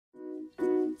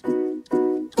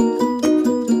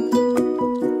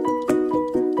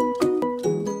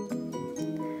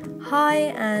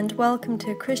and welcome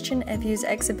to Kristian Evju's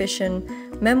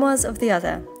exhibition Memoirs of the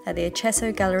Other at the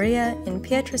Accesso Galleria in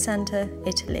Pietrasanta,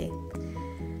 Italy.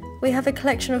 We have a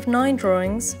collection of 9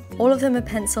 drawings, all of them are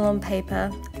pencil on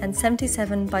paper and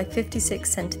 77 by 56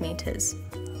 centimeters.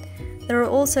 There are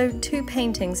also 2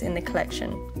 paintings in the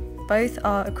collection. Both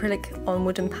are acrylic on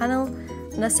wooden panel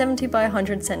and are 70 by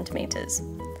 100 centimeters.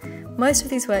 Most of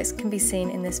these works can be seen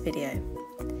in this video.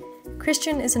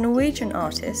 Kristian is a Norwegian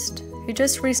artist who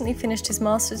just recently finished his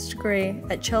master's degree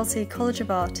at Chelsea College of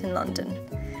Art in London.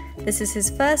 This is his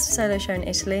first solo show in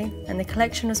Italy, and the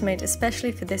collection was made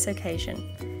especially for this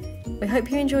occasion. We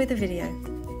hope you enjoy the video.